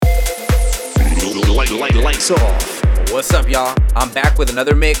Lights off. What's up, y'all? I'm back with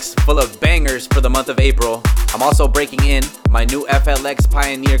another mix full of bangers for the month of April. I'm also breaking in my new FLX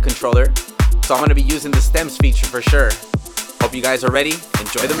Pioneer controller, so I'm going to be using the stems feature for sure. Hope you guys are ready.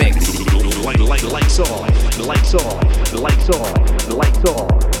 Enjoy the mix. Lights off. Lights off. Lights off. Lights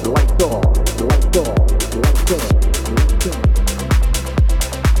off. Lights off. Lights off. Lights off.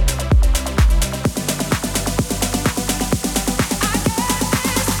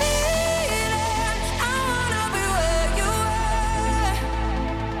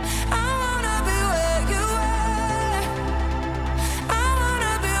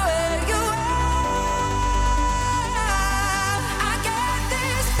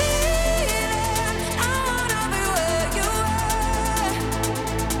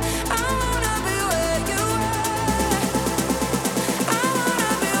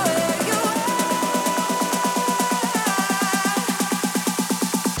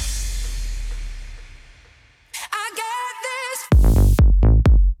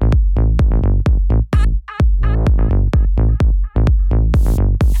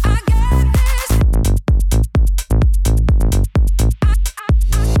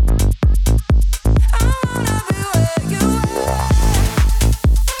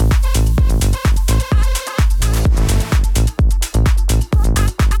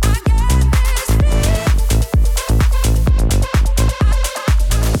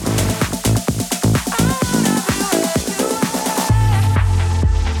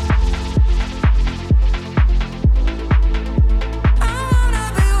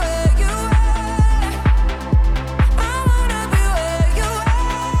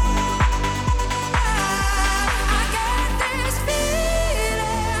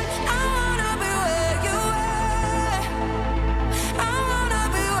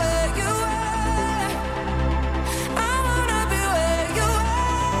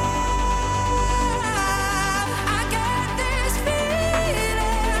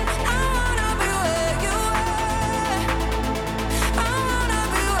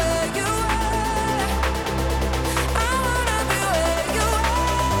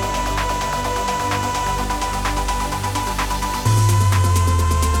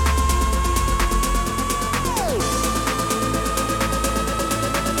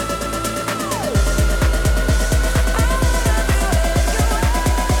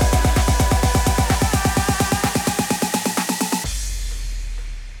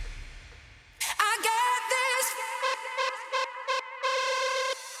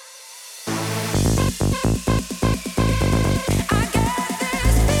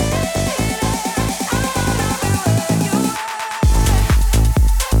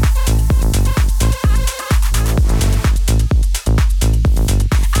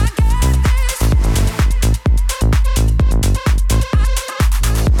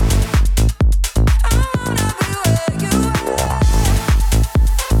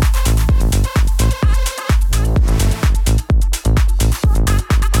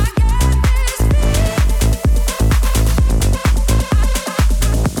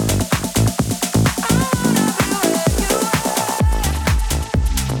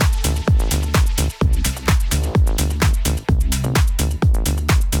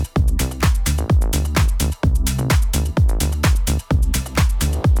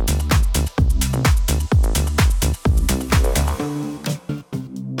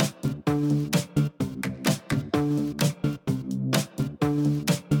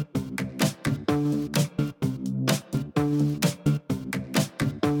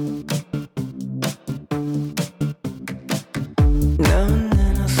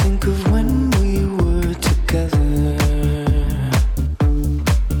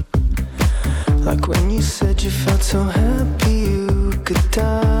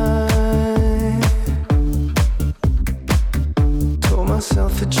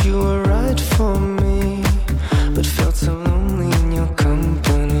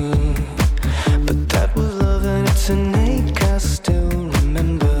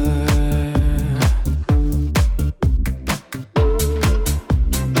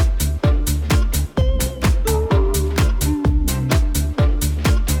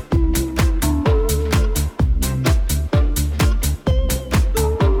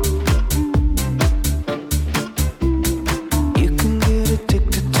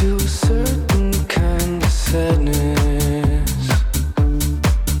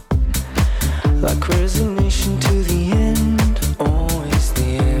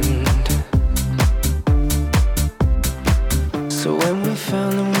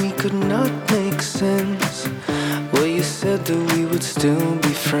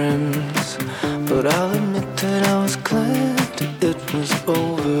 But I'll admit that I was glad it was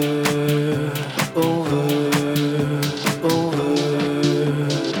over.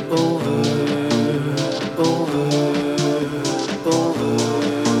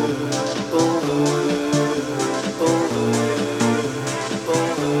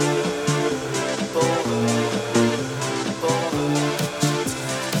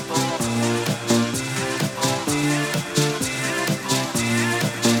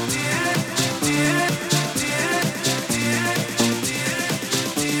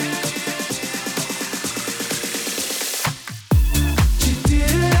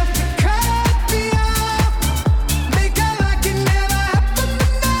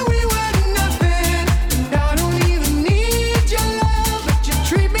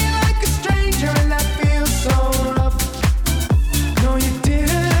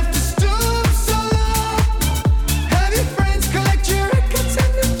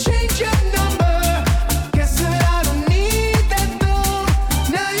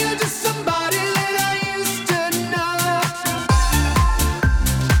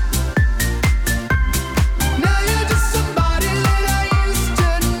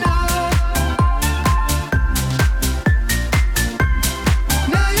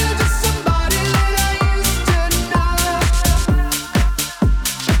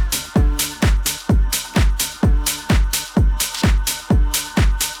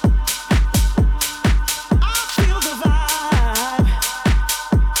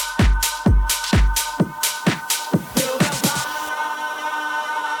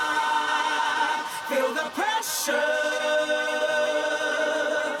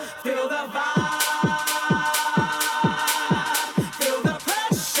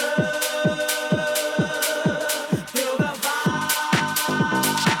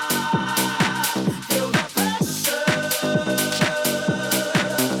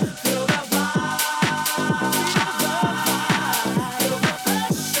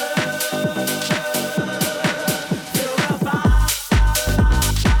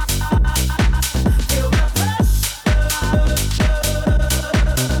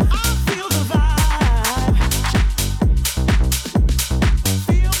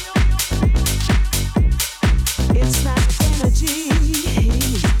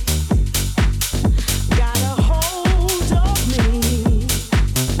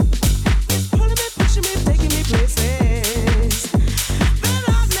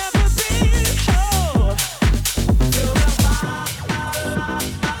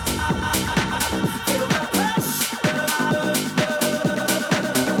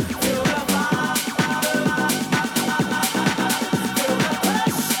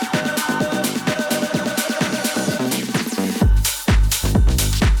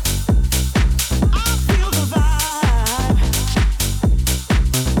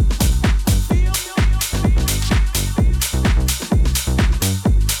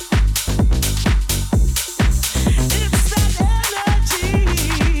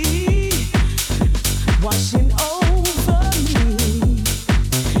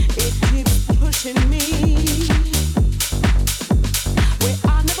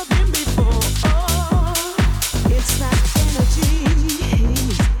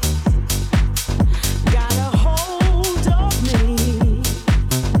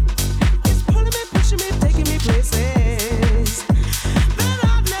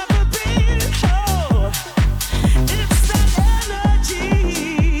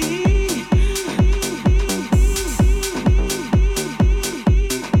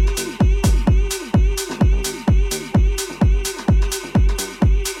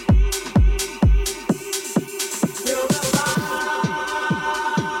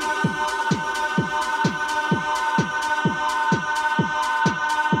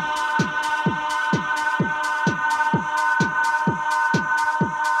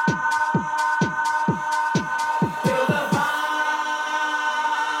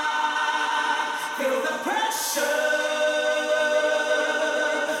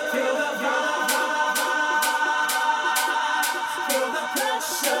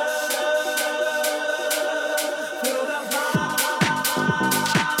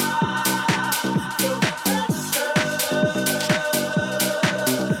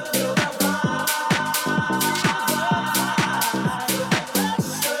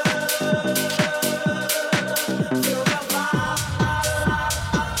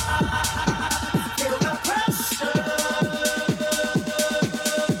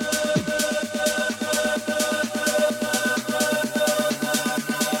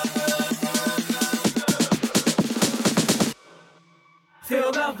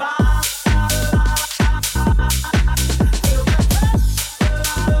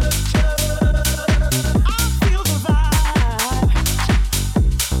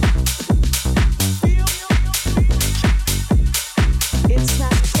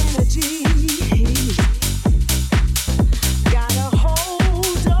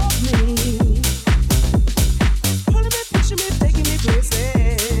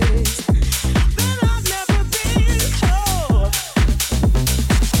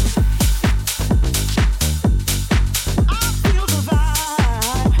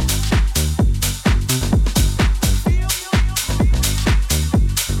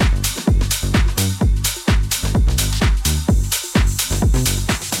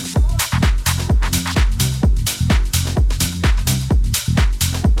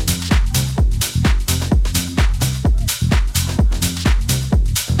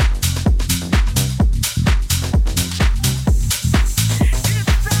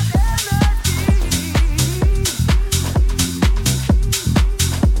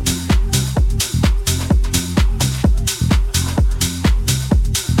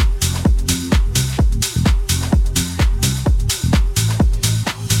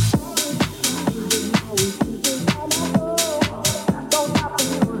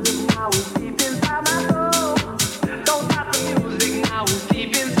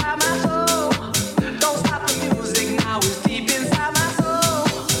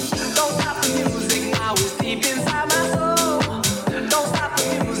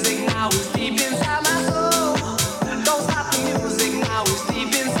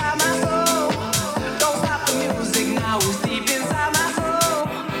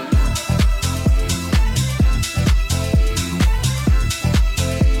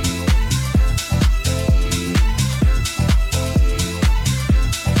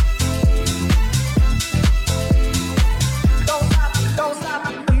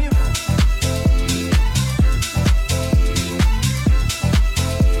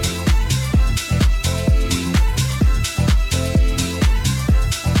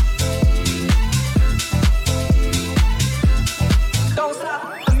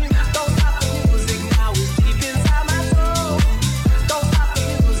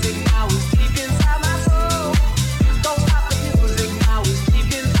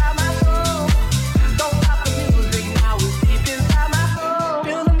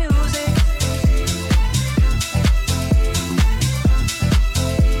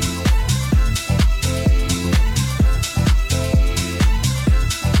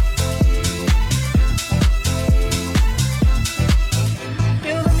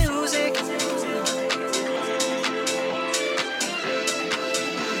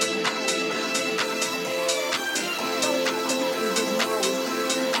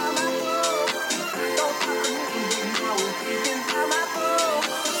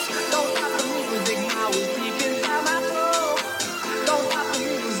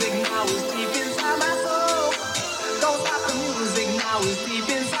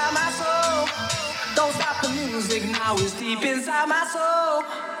 Don't stop the music now, it's deep inside my soul.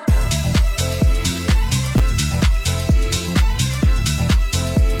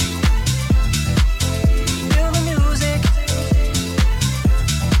 Feel the music.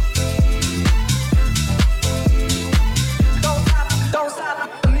 Don't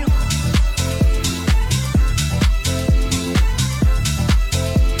stop the music.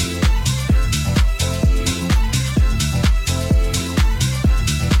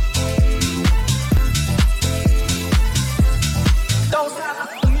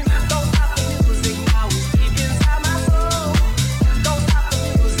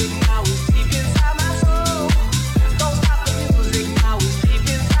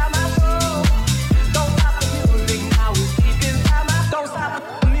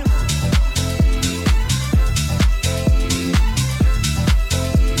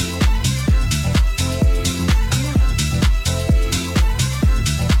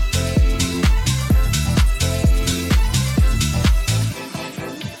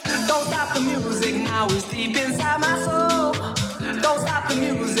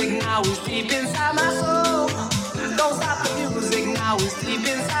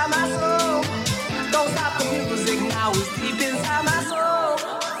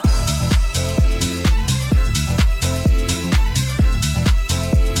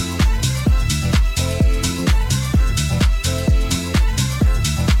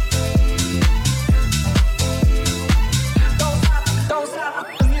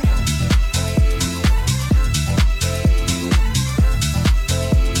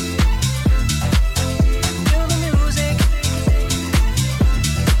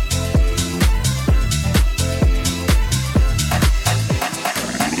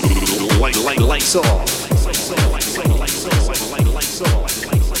 Lights off.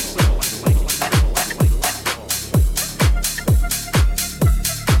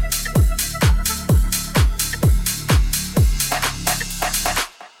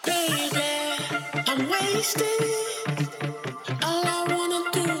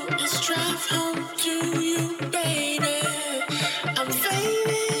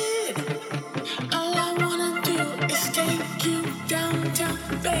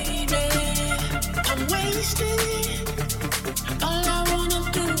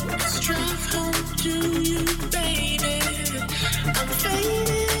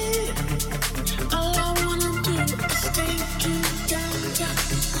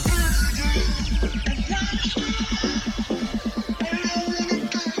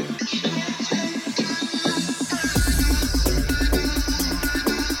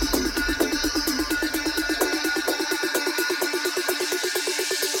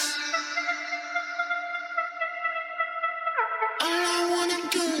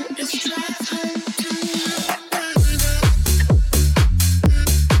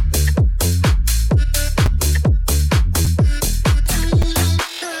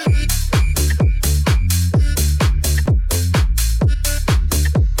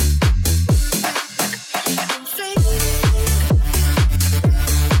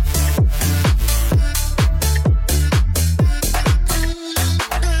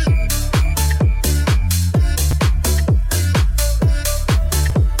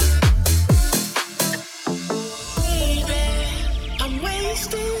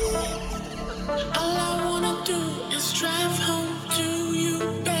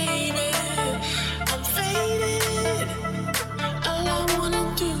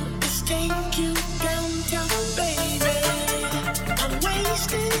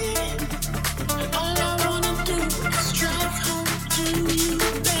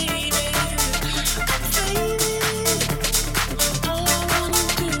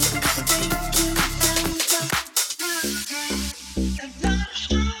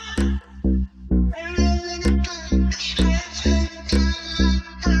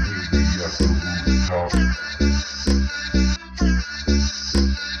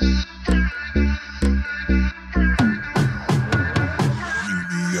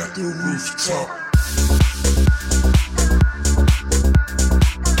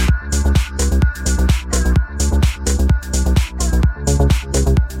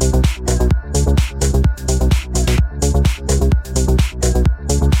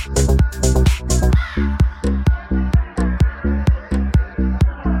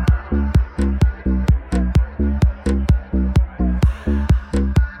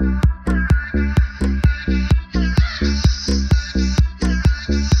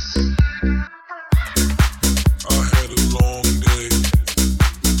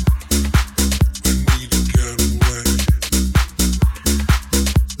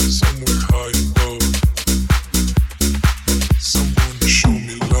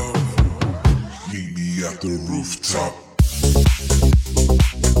 the rooftop.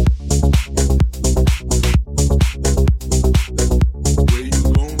 Where you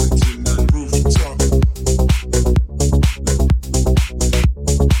going tonight? Rooftop.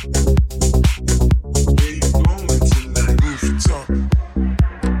 Where you going tonight? Rooftop.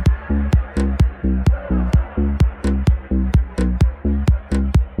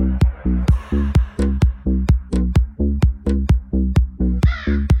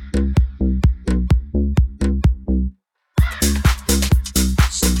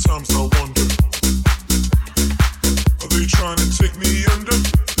 Sometimes I wonder, are they trying to take me under?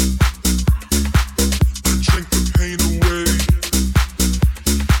 I drink the pain away.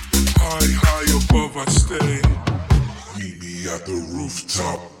 High, high above I stay. Meet me at the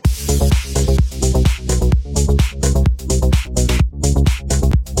rooftop.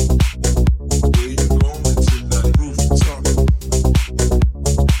 Where you going tonight? Rooftop.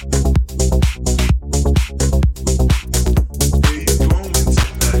 Where you going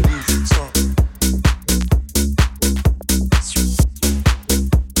tonight? Rooftop.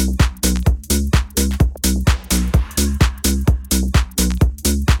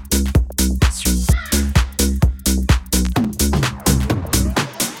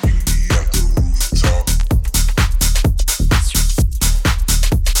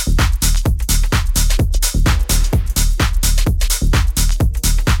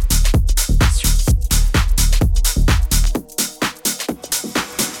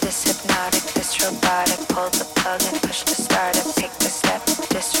 This hypnotic, this robotic, pull the plug and push to start it, take the step,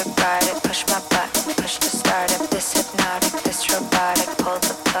 disregard it, push my button, push to start it. This hypnotic, this robotic, pull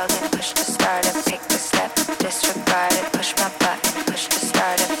the plug and push to start it, take the step, disregard it, push my button, push to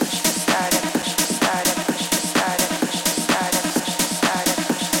start it, push to start it, push to start it, push to start it, push to start it, push to start it, push to start it,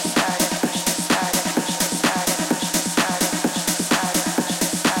 push to start it, push to start it, push to start it, push to start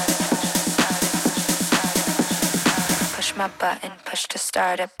it, push my button, push to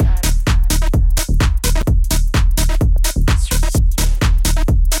start it.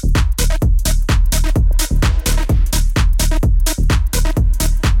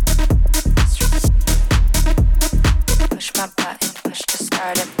 Push my button, push to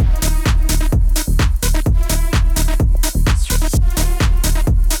start it.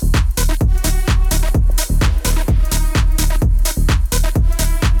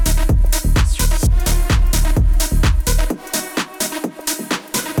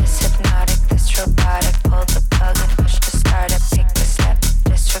 This hypnotic, this robotic, pull the plug and push to start it. Take the step,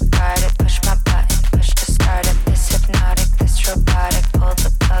 disregard it, push my button, push to start it. This hypnotic, this robotic, pull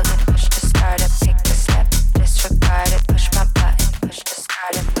the plug and push to start it. Take the step, disregard it, push my button, push to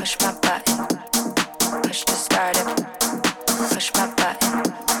start it, push my button, push to start it, push my button,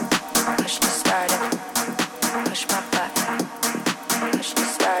 push to start it, push my button, push to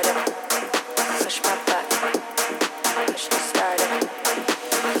start it, push my button, push to start it, push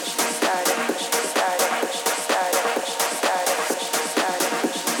to start it, push to start it, push to start it, push to start it, push to start it, push to start it, push to start it,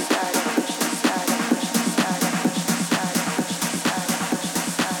 push to start it, push to start it,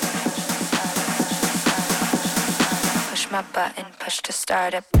 push my button, push to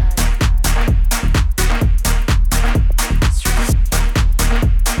start it.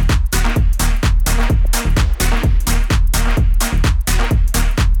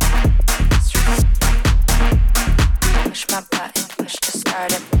 Push my button, push to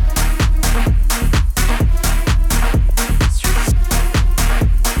start it.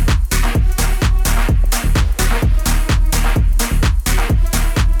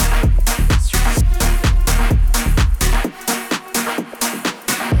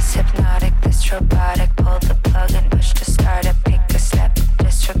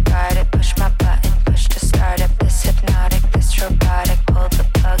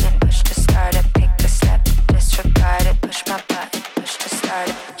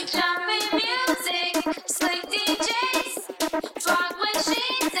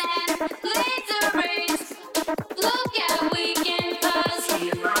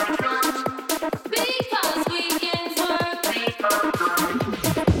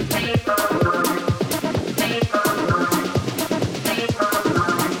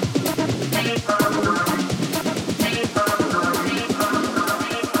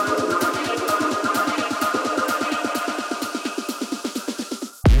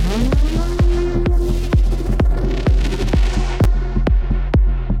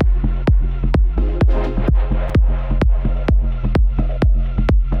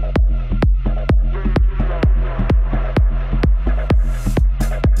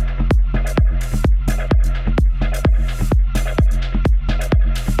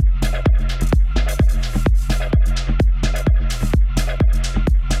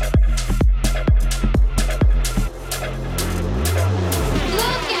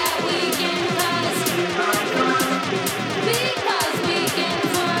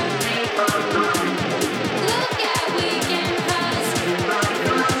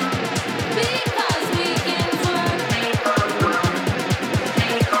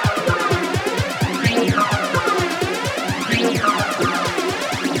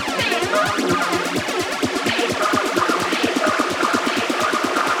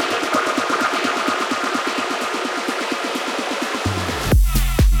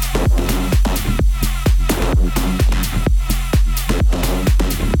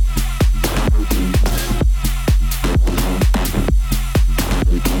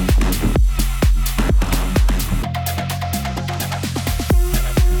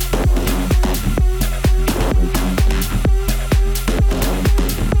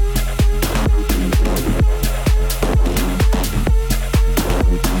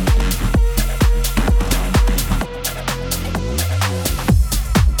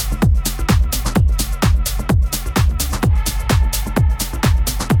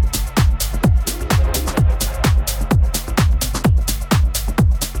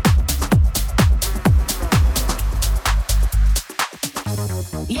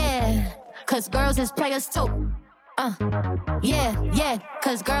 girls is players too. Yeah,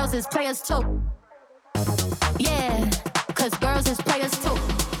 cause girls is players too. Yeah, cause girls is players too.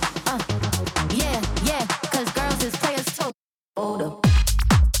 Yeah, cause girls is players too. Hold up.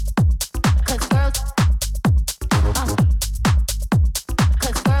 Cause girls is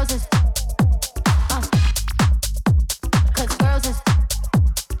cause girls is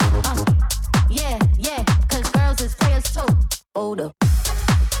yeah, cause girls is players too. Hold up.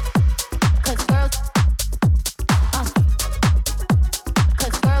 Cause girls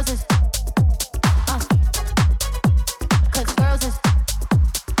is cause girls is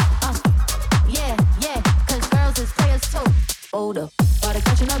yeah, cause girls is players too. Hold up. Why they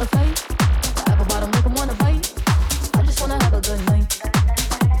catch another fight? The apple bottom make them wanna bite. I just wanna have a good night.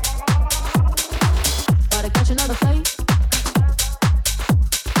 Why they catch another fight?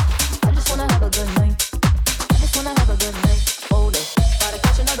 I just wanna have a good night. I just wanna have a good night. Hold up. Why they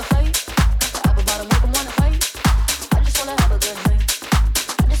catch another fight? The apple bottom make them wanna bite. I just wanna have a good night.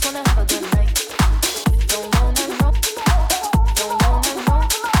 I just wanna have a good night. Don't want nothing wrong. Don't want nothing wrong.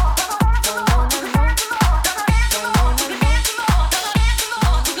 Don't want nothing wrong. Don't want nothing wrong.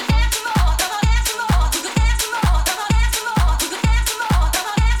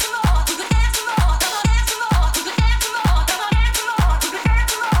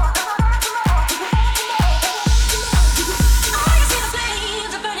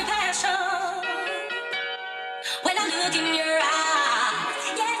 When I look in your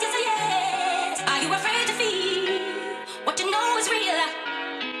eyes, yes, yes, yes. Are you afraid to feel what you know is real,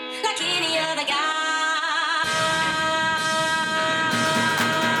 like any other guy?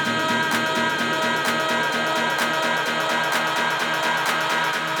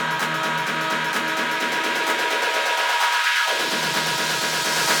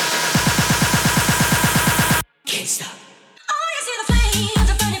 Can't stop. Oh, you see the flames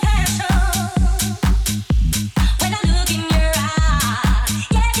of burning passion. When I look in your eyes,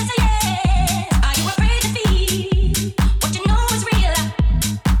 yes, yes, yes. Are you afraid to feel what you know is real,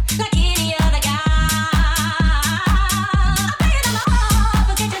 like any other guy? I'm begging on my heart,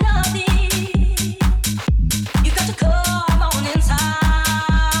 forgetting nothing. You got to come on inside.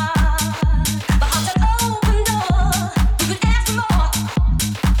 My heart's an open door. Who could ask for more?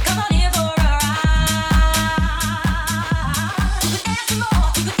 Come on in for a ride. Who could ask for more?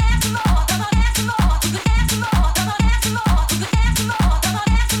 Who could ask for more? Come on, ask for more. Who could ask for more? Come on, ask for more. Who could ask for more? Come on,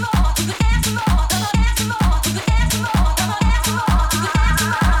 ask for more. Who could ask for more? Come on, ask for more. Who could ask for more? Come on, ask for more. Who could ask for more? Come on, ask for more.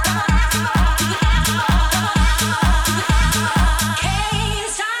 Can't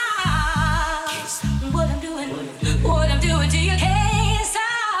stop what I'm doing to you. Can't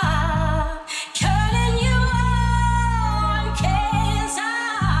stop turning you on. Can't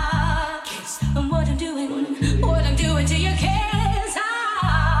stop what I'm doing to you. Can't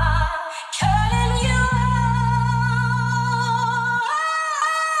stop turning you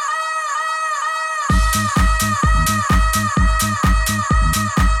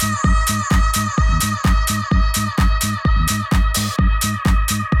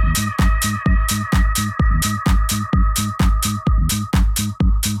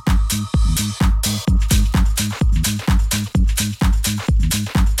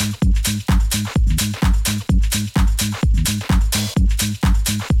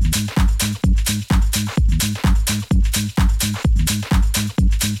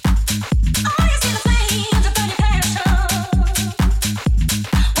Oh, you see the flames of burning passion.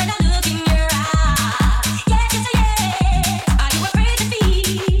 When I look in your eyes, yes, yes, yes. Are you afraid to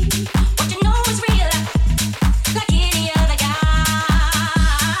feel what you know is real, like any other guy?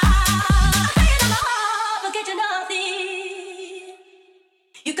 I'm begging on my heart, forgetting nothing.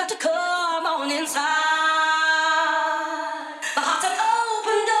 You got to come on inside. My heart's an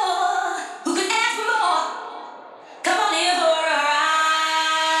open door. Who could ask for more? Come on in for a ride.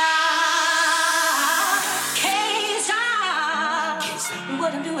 Can't stop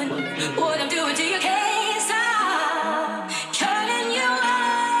what I'm doing to you. Can't stop turning you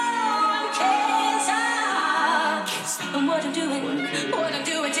on. Can't stop what I'm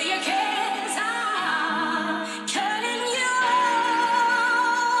doing to you. Can't stop turning you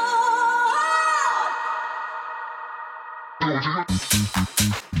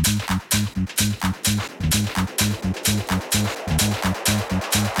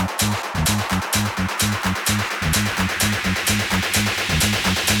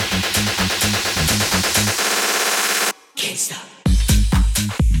can't stop.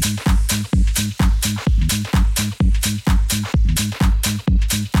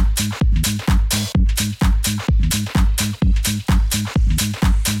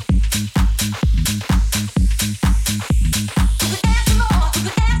 Who could ask for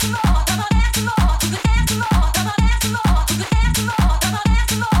more? Come on, ask for more.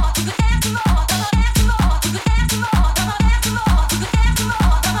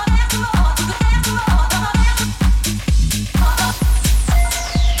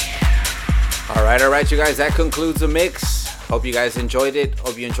 Alright, you guys, that concludes the mix. Hope you guys enjoyed it.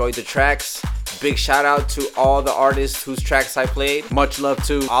 Hope you enjoyed the tracks. Big shout out to all the artists whose tracks I played. Much love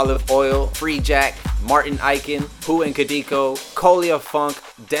to Olive Oil, Free Jack, Martin Eichen, Pooh and Kadiko, Colia Funk,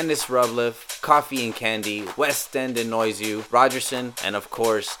 Dennis Rublev, Coffee and Candy, West End and Noise You, Rogerson, and of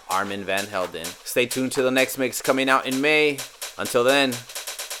course, Armin Van Helden. Stay tuned to the next mix coming out in May. Until then,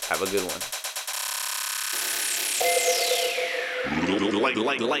 have a good one.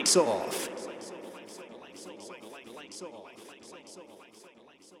 Lights off. Lights off.